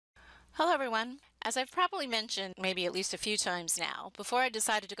Hello, everyone. As I've probably mentioned maybe at least a few times now, before I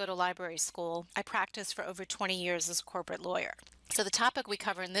decided to go to library school, I practiced for over 20 years as a corporate lawyer. So the topic we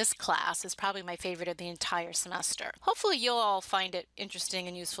cover in this class is probably my favorite of the entire semester. Hopefully you'll all find it interesting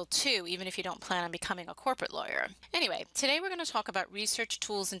and useful too, even if you don't plan on becoming a corporate lawyer. Anyway, today we're going to talk about research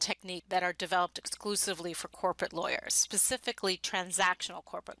tools and techniques that are developed exclusively for corporate lawyers, specifically transactional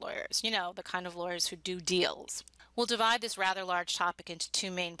corporate lawyers, the kind of lawyers who do deals. We'll divide this rather large topic into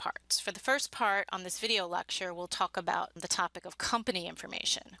two main parts. For the first part on this video lecture, we'll talk about the topic of company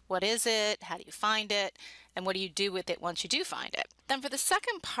information. What is it? How do you find it? And what do you do with it once you do find it? Then for the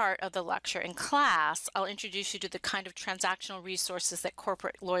second part of the lecture in class, I'll introduce you to the kind of transactional resources that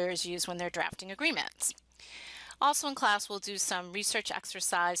corporate lawyers use when they're drafting agreements. Also in class, we'll do some research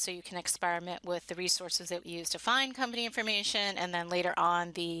exercise so you can experiment with the resources that we use to find company information, and then later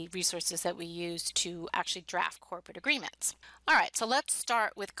on the resources that we use to actually draft corporate agreements. All right, so let's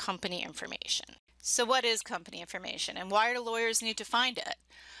start with company information. So what is company information and why do lawyers need to find it?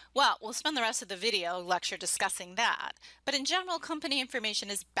 Well, we'll spend the rest of the video lecture discussing that, but in general, company information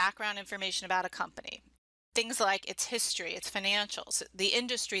is background information about a company. Things like its history, its financials, the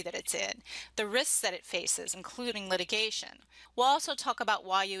industry that it's in, the risks that it faces, including litigation. We'll also talk about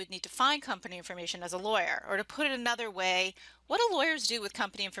why you would need to find company information as a lawyer, or to put it another way, what do lawyers do with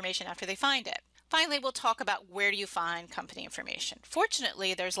company information after they find it? Finally, we'll talk about where do you find company information.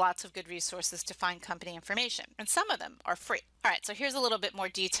 Fortunately, there's lots of good resources to find company information, and some of them are free. All right, so here's a little bit more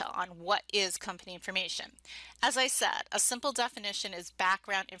detail on what is company information. As I said, a simple definition is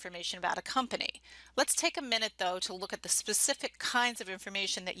background information about a company. Let's take a minute, though, to look at the specific kinds of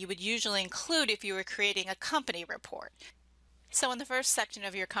information that you would usually include if you were creating a company report. So in the first section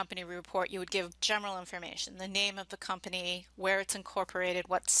of your company report, you would give general information, the name of the company, where it's incorporated,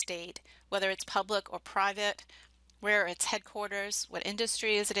 what state, whether it's public or private, where its headquarters, what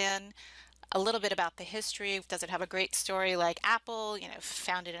industry is it in, a little bit about the history. Does it have a great story like Apple,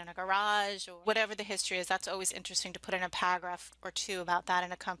 founded in a garage, or whatever the history is? That's always interesting to put in a paragraph or two about that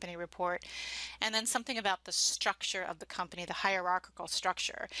in a company report. And then something about the structure of the company, the hierarchical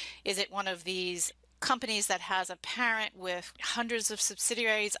structure. Is it one of these companies that has a parent with hundreds of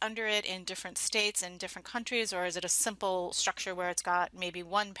subsidiaries under it in different states and different countries, or is it a simple structure where it's got maybe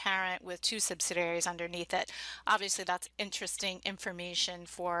one parent with two subsidiaries underneath it? Obviously, that's interesting information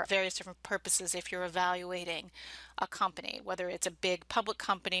for various different purposes if you're evaluating a company, whether it's a big public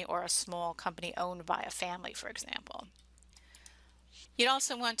company or a small company owned by a family, for example. You'd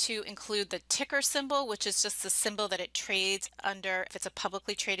also want to include the ticker symbol, which is just the symbol that it trades under if it's a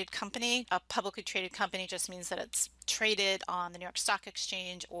publicly traded company. A publicly traded company just means that it's traded on the New York Stock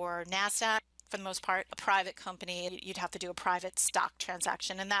Exchange or NASDAQ. For the most part, a private company, you'd have to do a private stock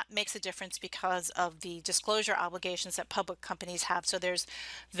transaction, and that makes a difference because of the disclosure obligations that public companies have. So there's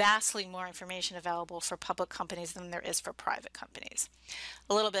vastly more information available for public companies than there is for private companies.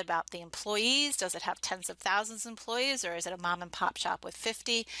 A little bit about the employees. Does it have tens of thousands of employees, or is it a mom and pop shop with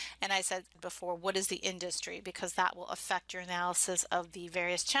 50? And I said before, what is the industry? Because that will affect your analysis of the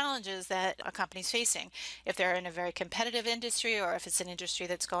various challenges that a company's facing. If they're in a very competitive industry, or if it's an industry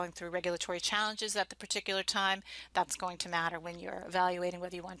that's going through regulatory challenges at the particular time, that's going to matter when you're evaluating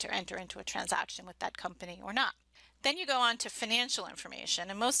whether you want to enter into a transaction with that company or not. Then you go on to financial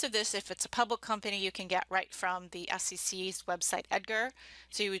information, and most of this, if it's a public company, you can get right from the SEC's website, EDGAR.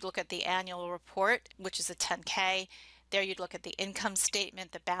 So you would look at the annual report, which is a 10K. There you'd look at the income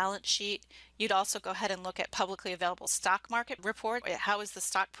statement, the balance sheet. You'd also go ahead and look at publicly available stock market report. How is the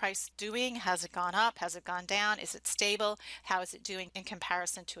stock price doing? Has it gone up? Has it gone down? Is it stable? How is it doing in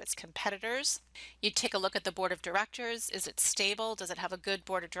comparison to its competitors? You'd take a look at the board of directors. Is it stable? Does it have a good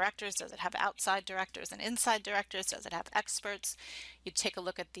board of directors? Does it have outside directors and inside directors? Does it have experts? You'd take a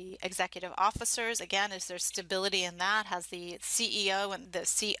look at the executive officers. Again, is there stability in that? Has the CEO and the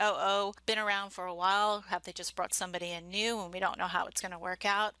COO been around for a while? Have they just brought somebody in new and we don't know how it's going to work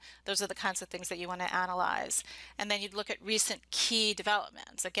out? Those are the kinds of things that you want to analyze. And then you'd look at recent key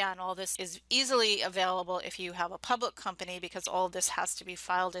developments. Again, all this is easily available if you have a public company, because all of this has to be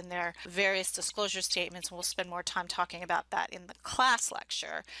filed in their various disclosure statements, and we'll spend more time talking about that in the class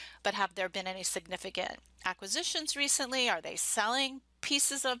lecture. But have there been any significant acquisitions recently? Are they selling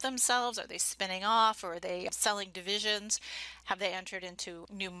pieces of themselves? Are they spinning off, or are they selling divisions? Have they entered into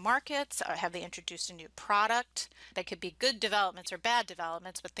new markets, or have they introduced a new product? They could be good developments or bad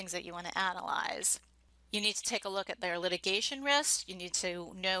developments, but things that you want to analyze. You need to take a look at their litigation risks. You need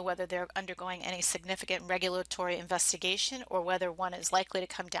to know whether they're undergoing any significant regulatory investigation or whether one is likely to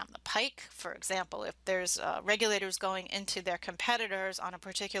come down the pike. For example, if there's regulators going into their competitors on a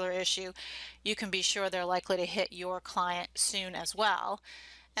particular issue, you can be sure they're likely to hit your client soon as well.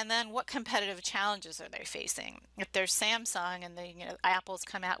 And then what competitive challenges are they facing? If there's Samsung and Apple's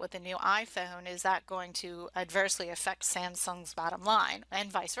come out with a new iPhone, is that going to adversely affect Samsung's bottom line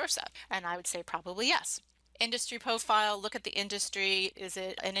and vice versa? And I would say probably yes. Industry profile, look at the industry. Is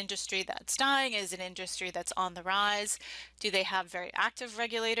it an industry that's dying? Is it an industry that's on the rise? Do they have very active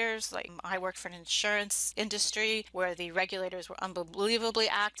regulators? Like I worked for an insurance industry where the regulators were unbelievably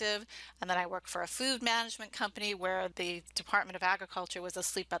active. And then I worked for a food management company where the Department of Agriculture was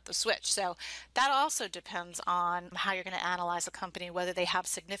asleep at the switch. So that also depends on how you're going to analyze a company, whether they have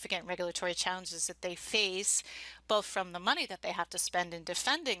significant regulatory challenges that they face, both from the money that they have to spend in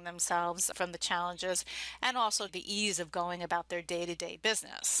defending themselves from the challenges and also the ease of going about their day-to-day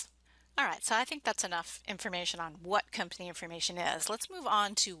business. All right, so I think that's enough information on what company information is. Let's move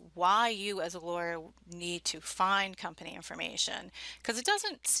on to why you as a lawyer need to find company information, because it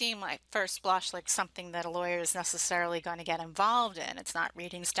doesn't seem like first blush like something that a lawyer is necessarily going to get involved in. It's not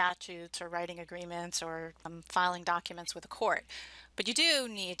reading statutes or writing agreements or filing documents with a court. But you do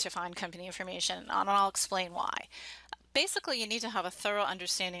need to find company information, and I'll explain why. Basically, you need to have a thorough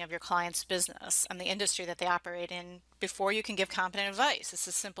understanding of your client's business and the industry that they operate in before you can give competent advice. It's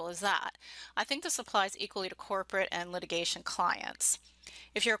as simple as that. I think this applies equally to corporate and litigation clients.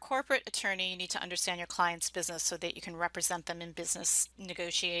 If you're a corporate attorney, you need to understand your client's business so that you can represent them in business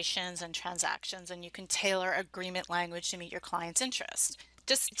negotiations and transactions, and you can tailor agreement language to meet your client's interest.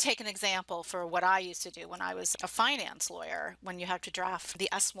 Just take an example for what I used to do when I was a finance lawyer, when you have to draft the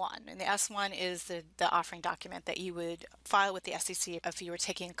S1. And the S1 is the offering document that you would file with the SEC if you were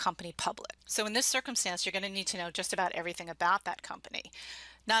taking a company public. So in this circumstance, you're going to need to know just about everything about that company.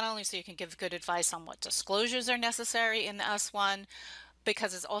 Not only so you can give good advice on what disclosures are necessary in the S1,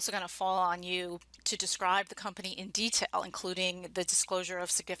 because it's also going to fall on you to describe the company in detail, including the disclosure of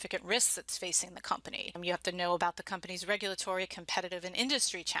significant risks that's facing the company. You have to know about the company's regulatory, competitive, and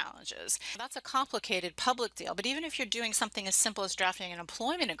industry challenges. That's a complicated public deal, but even if you're doing something as simple as drafting an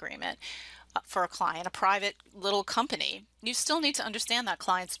employment agreement for a client, a private little company, you still need to understand that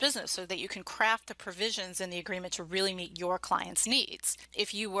client's business so that you can craft the provisions in the agreement to really meet your client's needs.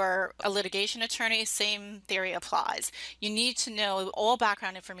 If you were a litigation attorney, same theory applies. You need to know all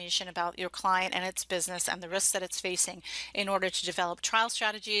background information about your client and its business and the risks that it's facing in order to develop trial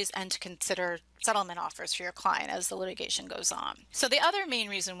strategies and to consider settlement offers for your client as the litigation goes on. So the other main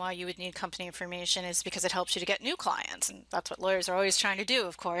reason why you would need company information is because it helps you to get new clients. And that's what lawyers are always trying to do,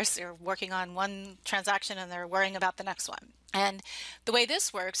 of course. They're working on one transaction and they're worrying about the next one. And the way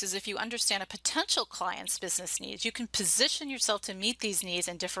this works is if you understand a potential client's business needs, you can position yourself to meet these needs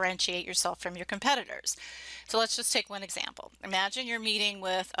and differentiate yourself from your competitors. So let's just take one example. Imagine you're meeting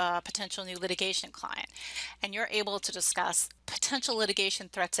with a potential new litigation client, and you're able to discuss potential litigation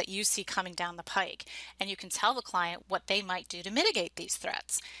threats that you see coming down the pike, and you can tell the client what they might do to mitigate these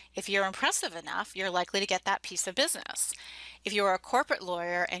threats. If you're impressive enough, you're likely to get that piece of business. If you are a corporate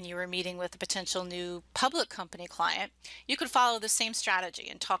lawyer and you were meeting with a potential new public company client, you could follow the same strategy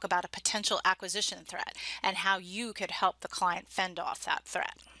and talk about a potential acquisition threat and how you could help the client fend off that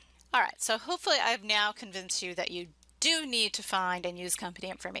threat. All right, so hopefully I've now convinced you that you do need to find and use company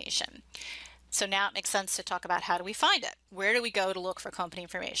information. So now it makes sense to talk about how do we find it? Where do we go to look for company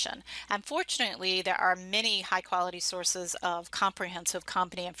information? And fortunately, there are many high quality sources of comprehensive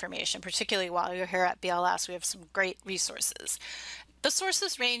company information, particularly while you're here at BLS, we have some great resources. The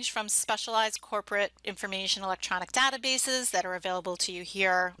sources range from specialized corporate information electronic databases that are available to you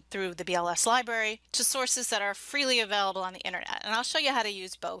here through the BLS library to sources that are freely available on the internet. And I'll show you how to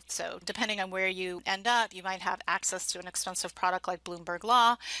use both. So depending on where you end up, you might have access to an expensive product like Bloomberg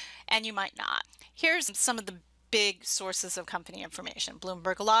Law, and you might not. Here's some of the big sources of company information.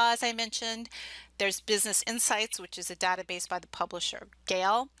 Bloomberg Law, as I mentioned. There's Business Insights, which is a database by the publisher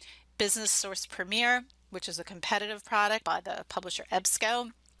Gale. Business Source Premier, which is a competitive product by the publisher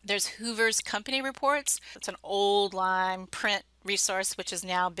EBSCO. There's Hoover's Company Reports. It's an old line print resource which has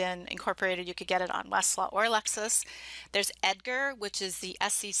now been incorporated. You could get it on Westlaw or Lexis. There's Edgar, which is the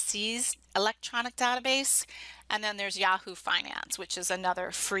SEC's electronic database. And then there's Yahoo Finance, which is another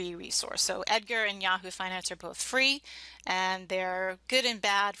free resource. So Edgar and Yahoo Finance are both free, and they're good and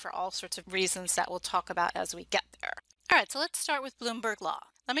bad for all sorts of reasons that we'll talk about as we get there. All right, so let's start with Bloomberg Law.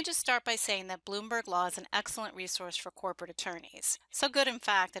 Let me just start by saying that Bloomberg Law is an excellent resource for corporate attorneys. So good, in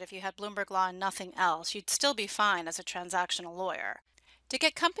fact, that if you had Bloomberg Law and nothing else, you'd still be fine as a transactional lawyer. To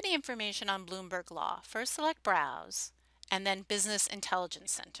get company information on Bloomberg Law, first select Browse, and then Business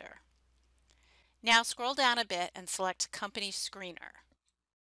Intelligence Center. Now scroll down a bit and select Company Screener.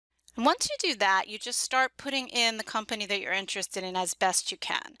 And once you do that, you just start putting in the company that you're interested in as best you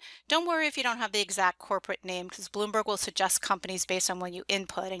can. Don't worry if you don't have the exact corporate name because Bloomberg will suggest companies based on what you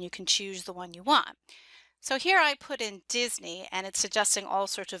input and you can choose the one you want. So here I put in Disney and it's suggesting all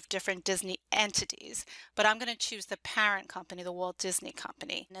sorts of different Disney entities, but I'm going to choose the parent company, the Walt Disney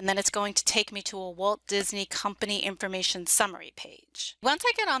Company. And then it's going to take me to a Walt Disney Company information summary page. Once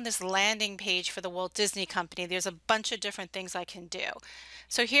I get on this landing page for the Walt Disney Company, there's a bunch of different things I can do.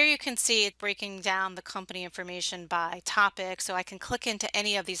 So here you can see it breaking down the company information by topic. So I can click into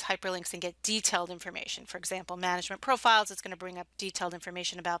any of these hyperlinks and get detailed information. For example, management profiles, it's going to bring up detailed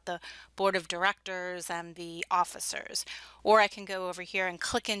information about the board of directors and the officers. Or I can go over here and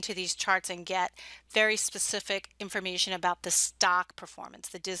click into these charts and get very specific information about the stock performance,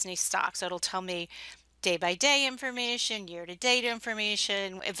 the Disney stock. So it'll tell me day by day information, year to date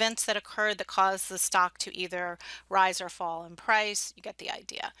information, events that occurred that caused the stock to either rise or fall in price. You get the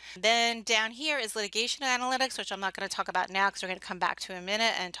idea. Then down here is litigation analytics, which I'm not going to talk about now because we're going to come back to in a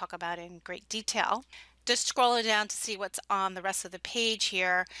minute and talk about it in great detail. Just scroll it down to see what's on the rest of the page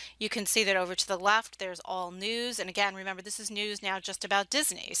here. You can see that over to the left, there's all news. And again, remember, this is news now just about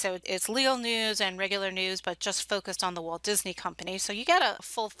Disney. So it's legal news and regular news, but just focused on the Walt Disney Company. So you get a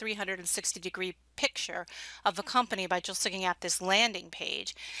full 360-degree picture of the company by just looking at this landing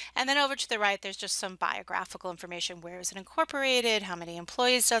page. And then over to the right, there's just some biographical information. Where is it incorporated? How many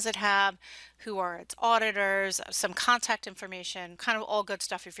employees does it have? Who are its auditors? Some contact information, kind of all good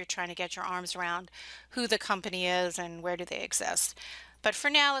stuff if you're trying to get your arms around who the company is and where do they exist. But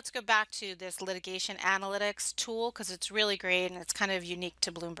for now, let's go back to this litigation analytics tool because it's really great and it's kind of unique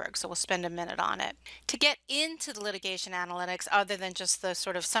to Bloomberg. So we'll spend a minute on it. To get into the litigation analytics, other than just the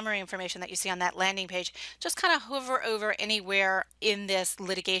sort of summary information that you see on that landing page, just kind of hover over anywhere in this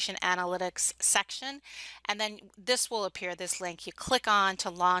litigation analytics section. And then this will appear, this link. You click on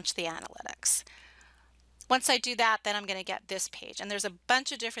to launch the analytics. Once I do that, then I'm going to get this page. And there's a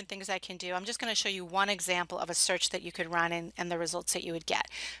bunch of different things I can do. I'm just going to show you one example of a search that you could run and the results that you would get.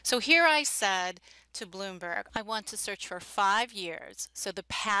 So here I said to Bloomberg, I want to search for 5 years. So the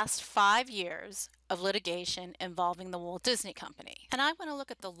past 5 years of litigation involving the Walt Disney Company. And I want to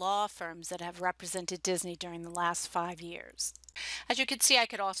look at the law firms that have represented Disney during the last 5 years. As you can see, I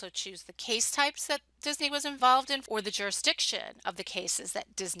could also choose the case types that Disney was involved in or the jurisdiction of the cases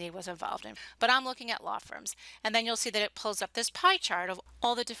that Disney was involved in. But I'm looking at law firms. And then you'll see that it pulls up this pie chart of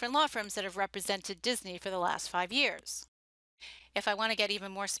all the different law firms that have represented Disney for the last 5 years. If I want to get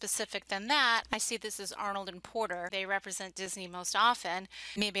even more specific than that, I see this is Arnold and Porter. They represent Disney most often.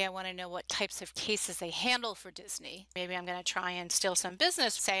 Maybe I want to know what types of cases they handle for Disney. Maybe I'm going to try and steal some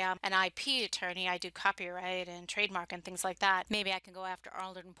business. Say I'm an IP attorney, I do copyright and trademark and things like that. Maybe I can go after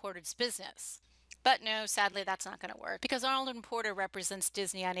Arnold and Porter's business. But no, sadly, that's not going to work because Arnold and Porter represents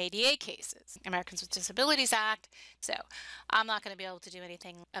Disney on ADA cases, Americans with Disabilities Act. So I'm not going to be able to do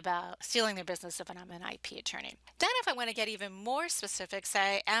anything about stealing their business if I'm an IP attorney. Then if I want to get even more specific,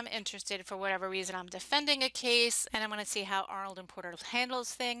 say I'm interested for whatever reason, I'm defending a case and I want to see how Arnold and Porter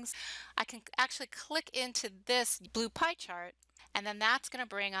handles things, I can actually click into this blue pie chart. And then that's going to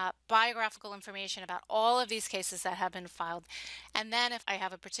bring up biographical information about all of these cases that have been filed. And then if I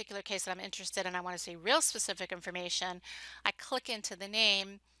have a particular case that I'm interested in, I want to see real specific information, I click into the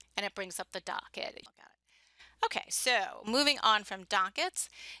name and it brings up the docket. Okay, so moving on from dockets,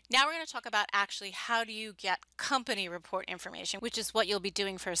 now we're going to talk about actually how do you get company report information, which is what you'll be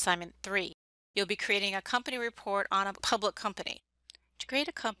doing for assignment 3. You'll be creating a company report on a public company. To create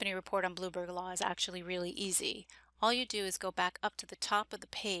a company report on Bloomberg Law is actually really easy. All you do is go back up to the top of the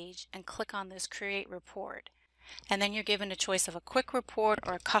page and click on this Create Report. And then you're given a choice of a quick report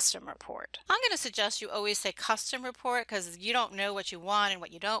or a custom report. I'm going to suggest you always say custom report because you don't know what you want and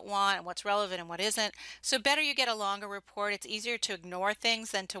what you don't want and what's relevant and what isn't. So better you get a longer report. It's easier to ignore things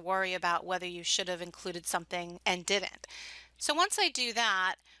than to worry about whether you should have included something and didn't. So once I do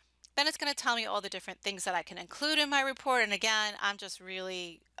that, then it's going to tell me all the different things that I can include in my report. And again, I'm just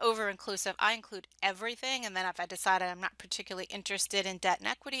really over-inclusive. I include everything. And then if I decide I'm not particularly interested in debt and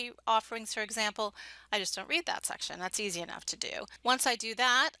equity offerings, for example, I just don't read that section. That's easy enough to do. Once I do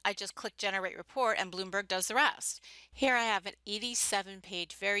that, I just click Generate Report and Bloomberg does the rest. Here I have an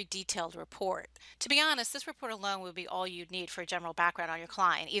 87-page, very detailed report. To be honest, this report alone would be all you'd need for a general background on your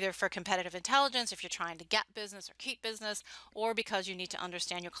client, either for competitive intelligence if you're trying to get business or keep business, or because you need to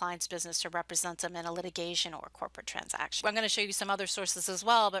understand your client's business to represent them in a litigation or a corporate transaction. I'm going to show you some other sources as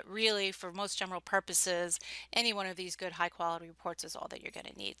well, but really for most general purposes, any one of these good high quality reports is all that you're going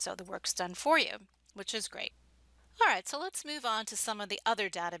to need. So the work's done for you, which is great. All right, so let's move on to some of the other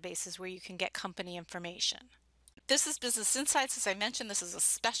databases where you can get company information. This is Business Insights. As I mentioned, this is a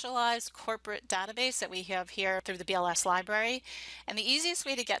specialized corporate database that we have here through the BLS library. And the easiest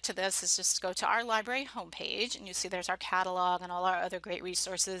way to get to this is just go to our library homepage, and you see there's our catalog and all our other great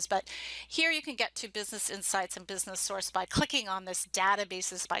resources. But here you can get to Business Insights and Business Source by clicking on this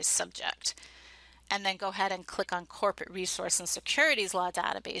databases by subject. And then go ahead and click on Corporate Resource and Securities Law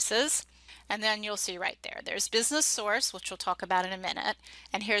Databases. And then you'll see right there, there's Business Source, which we'll talk about in a minute,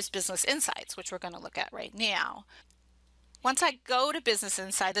 and here's Business Insights, which we're going to look at right now. Once I go to Business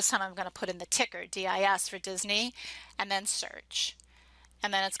Insight, this time I'm going to put in the ticker, DIS for Disney, and then search.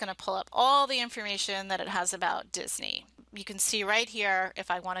 And then it's going to pull up all the information that it has about Disney. You can see right here, if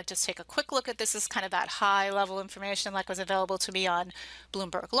I want to just take a quick look at this, is kind of that high level information like was available to me on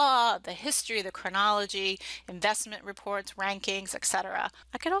Bloomberg Law, the history, the chronology, investment reports, rankings, etc.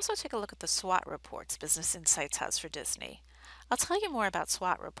 I could also take a look at the SWOT reports Business Insights has for Disney. I'll tell you more about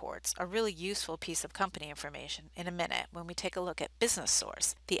SWOT reports, a really useful piece of company information, in a minute when we take a look at Business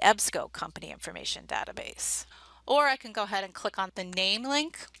Source, the EBSCO company information database. Or I can go ahead and click on the name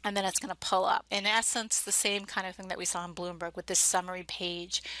link, and then it's going to pull up. In essence, the same kind of thing that we saw in Bloomberg with this summary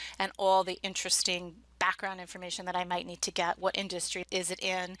page and all the interesting background information that I might need to get. What industry is it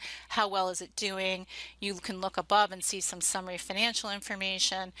in? How well is it doing? You can look above and see some summary financial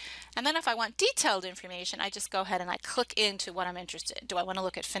information. And then if I want detailed information, I just go ahead and I click into what I'm interested in. Do I want to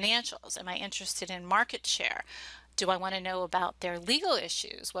look at financials? Am I interested in market share? Do I want to know about their legal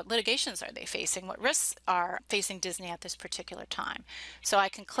issues? What litigations are they facing? What risks are facing Disney at this particular time? So I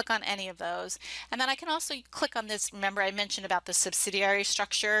can click on any of those. And then I can also click on this. Remember I mentioned about the subsidiary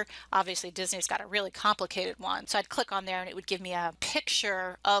structure. Obviously Disney's got a really complicated one. So I'd click on there and it would give me a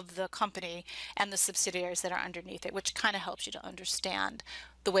picture of the company and the subsidiaries that are underneath it, which kind of helps you to understand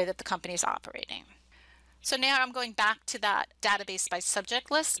the way that the company is operating. So now I'm going back to that database by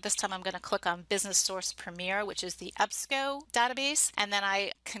subject list. This time I'm going to click on Business Source Premier, which is the EBSCO database, and then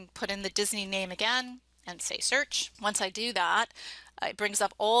I can put in the Disney name again and say search. Once I do that, it brings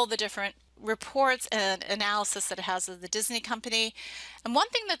up all the different reports and analysis that it has of the Disney company. And one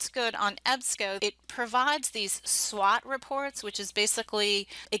thing that's good on EBSCO, it provides these SWOT reports, which is basically,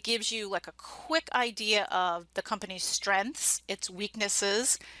 it gives you like a quick idea of the company's strengths, its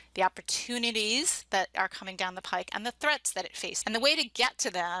weaknesses, the opportunities that are coming down the pike, and the threats that it faces. And the way to get to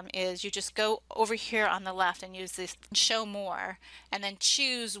them is you just go over here on the left and use this show more, and then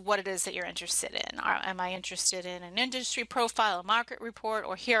choose what it is that you're interested in. Am I interested in an industry profile, a market report,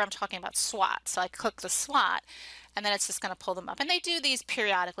 or here I'm talking about SWOT. So I click the SWOT, and then it's just going to pull them up. And they do these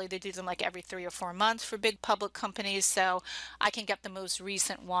periodically. They do them like every 3 or 4 months for big public companies, so I can get the most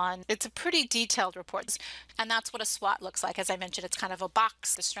recent one. It's a pretty detailed report, and that's what a SWOT looks like. As I mentioned, it's kind of a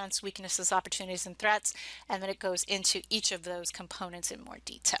box, the strengths, weaknesses, opportunities, and threats, and then it goes into each of those components in more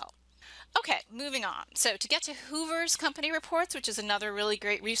detail. Okay, moving on. So to get to Hoover's company reports, which is another really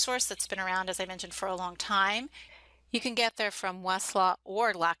great resource that's been around, as I mentioned, for a long time, you can get there from Westlaw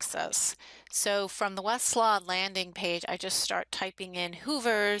or Lexis. So from the Westlaw landing page, I just start typing in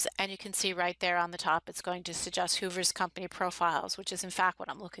Hoover's, and you can see right there on the top, it's going to suggest Hoover's company profiles, which is in fact what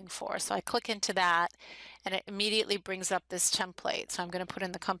I'm looking for. So I click into that, and it immediately brings up this template. So I'm going to put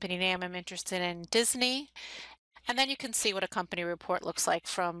in the company name I'm interested in, Disney. And then you can see what a company report looks like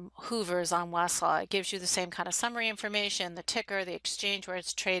from Hoover's on Westlaw. It gives you the same kind of summary information, the ticker, the exchange where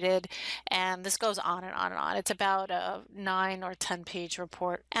it's traded, and this goes on and on and on. It's about a 9 or 10 page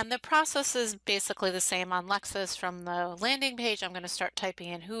report. And the process is basically the same on Lexis. From the landing page, I'm going to start typing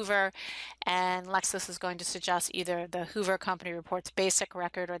in Hoover, and Lexis is going to suggest either the Hoover company reports basic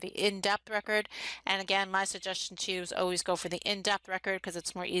record or the in-depth record. And again, my suggestion to you is always go for the in-depth record because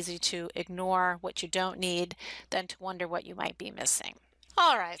it's more easy to ignore what you don't need than to wonder what you might be missing.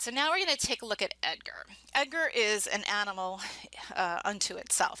 All right, so now we're going to take a look at Edgar. Edgar is an animal unto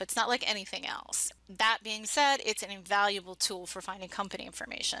itself. It's not like anything else. That being said, it's an invaluable tool for finding company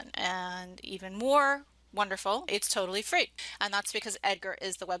information, and even more wonderful, it's totally free. And that's because Edgar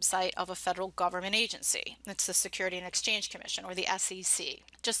is the website of a federal government agency. It's the Security and Exchange Commission, or the SEC.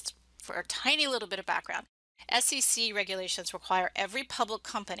 Just for a tiny little bit of background, SEC regulations require every public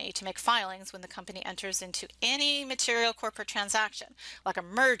company to make filings when the company enters into any material corporate transaction, like a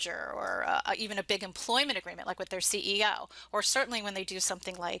merger or even a big employment agreement, like with their CEO, or certainly when they do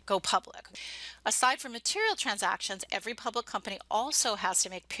something like go public. Aside from material transactions, every public company also has to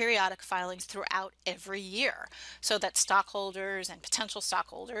make periodic filings throughout every year so that stockholders and potential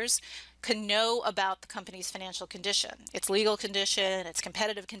stockholders can know about the company's financial condition, its legal condition, its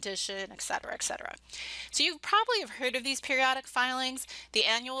competitive condition, et cetera, et cetera. So you You probably have heard of these periodic filings. The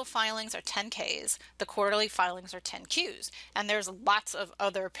annual filings are 10Ks, the quarterly filings are 10Qs, and there's lots of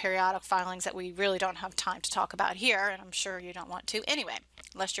other periodic filings that we really don't have time to talk about here, and I'm sure you don't want to anyway,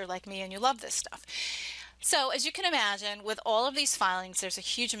 unless you're like me and you love this stuff. So as you can imagine, with all of these filings, there's a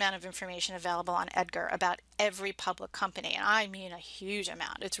huge amount of information available on Edgar about every public company, and I mean a huge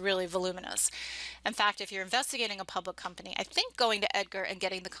amount. It's really voluminous. In fact, if you're investigating a public company, I think going to Edgar and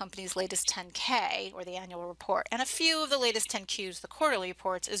getting the company's latest 10K, or the annual report, and a few of the latest 10Qs, the quarterly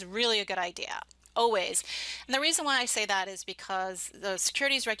reports, is really a good idea. Always. And the reason why I say that is because the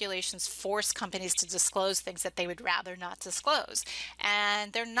securities regulations force companies to disclose things that they would rather not disclose.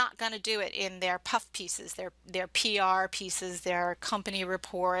 And they're not going to do it in their puff pieces, their PR pieces, their company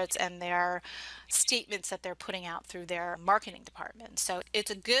reports, and their statements that they're putting out through their marketing department. So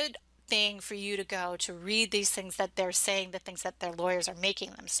it's a good thing for you to go to read these things that they're saying, the things that their lawyers are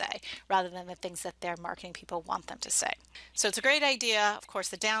making them say, rather than the things that their marketing people want them to say. So it's a great idea. Of course,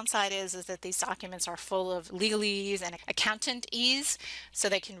 the downside is that these documents are full of legalese and accountantese, so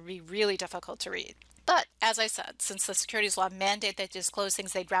they can be really difficult to read. But as I said, since the securities law mandate they disclose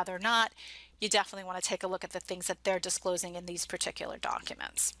things they'd rather not, you definitely want to take a look at the things that they're disclosing in these particular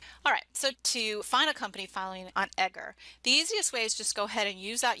documents. All right, so to find a company filing on Edgar, the easiest way is just go ahead and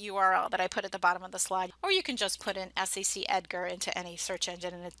use that URL that I put at the bottom of the slide, or you can just put in SEC Edgar into any search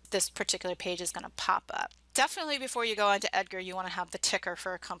engine and this particular page is going to pop up. Definitely before you go onto Edgar, you want to have the ticker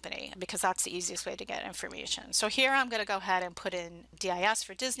for a company because that's the easiest way to get information. So here I'm going to go ahead and put in DIS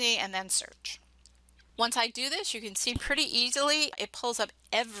for Disney and then search. Once I do this, you can see pretty easily it pulls up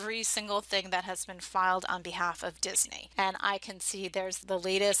every single thing that has been filed on behalf of Disney. And I can see there's the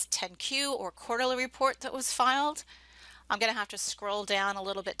latest 10Q or quarterly report that was filed. I'm going to have to scroll down a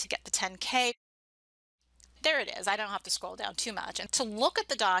little bit to get the 10K. There it is. I don't have to scroll down too much. And to look at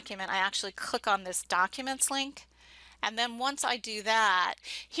the document, I actually click on this Documents link. And then once I do that,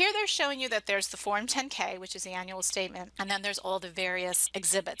 here they're showing you that there's the Form 10K, which is the annual statement, and then there's all the various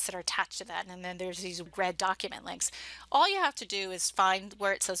exhibits that are attached to that, and then there's these red document links. All you have to do is find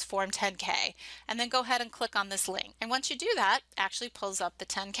where it says Form 10K, and then go ahead and click on this link. And once you do that, it actually pulls up the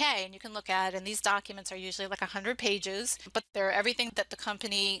 10K, and you can look at it, and these documents are usually like 100 pages, but they're everything that the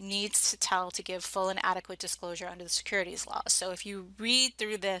company needs to tell to give full and adequate disclosure under the securities law. So if you read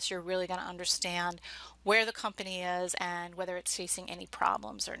through this, you're really going to understand where the company is and whether it's facing any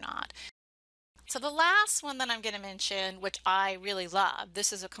problems or not. So the last one that I'm going to mention, which I really love,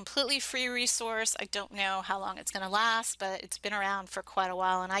 this is a completely free resource. I don't know how long it's going to last, but it's been around for quite a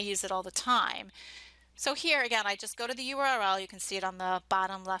while and I use it all the time. So here again, I just go to the URL, you can see it on the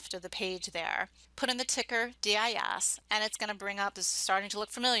bottom left of the page there, put in the ticker DIS, and it's going to bring up, this is starting to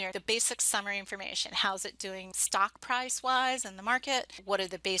look familiar, the basic summary information. How's it doing stock price wise in the market? What are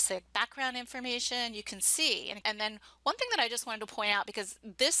the basic background information you can see? And then one thing that I just wanted to point out, because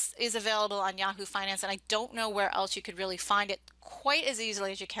this is available on Yahoo Finance, and I don't know where else you could really find it quite as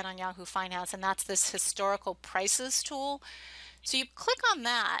easily as you can on Yahoo Finance, and that's this historical prices tool. So you click on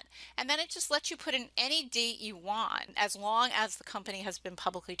that, and then it just lets you put in any date you want, as long as the company has been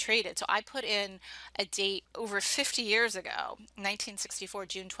publicly traded. So I put in a date over 50 years ago, 1964,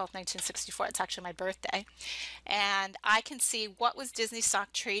 June 12, 1964. It's actually my birthday. And I can see what was Disney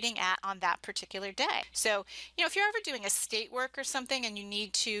stock trading at on that particular day. So, you know, if you're ever doing estate work or something and you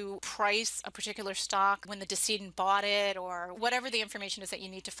need to price a particular stock when the decedent bought it or whatever the information is that you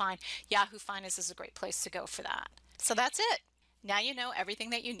need to find, Yahoo Finance is a great place to go for that. So that's it. Now you know everything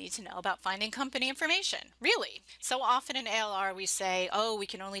that you need to know about finding company information, really. So often in ALR we say, oh, we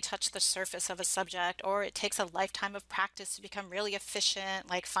can only touch the surface of a subject, or it takes a lifetime of practice to become really efficient,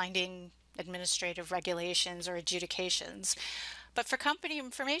 like finding administrative regulations or adjudications. But for company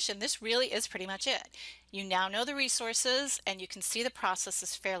information, this really is pretty much it. You now know the resources and you can see the process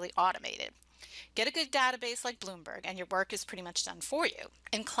is fairly automated. Get a good database like Bloomberg and your work is pretty much done for you.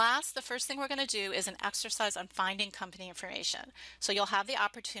 In class, the first thing we're going to do is an exercise on finding company information. So you'll have the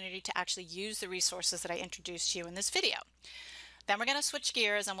opportunity to actually use the resources that I introduced to you in this video. Then we're going to switch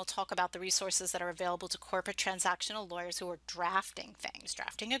gears and we'll talk about the resources that are available to corporate transactional lawyers who are drafting things,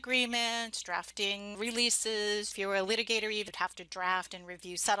 drafting agreements, drafting releases. If you're a litigator, you would have to draft and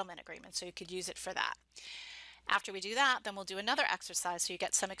review settlement agreements, so you could use it for that. After we do that, then we'll do another exercise so you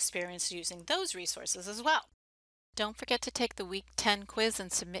get some experience using those resources as well. Don't forget to take the Week 10 quiz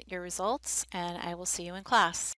and submit your results, and I will see you in class.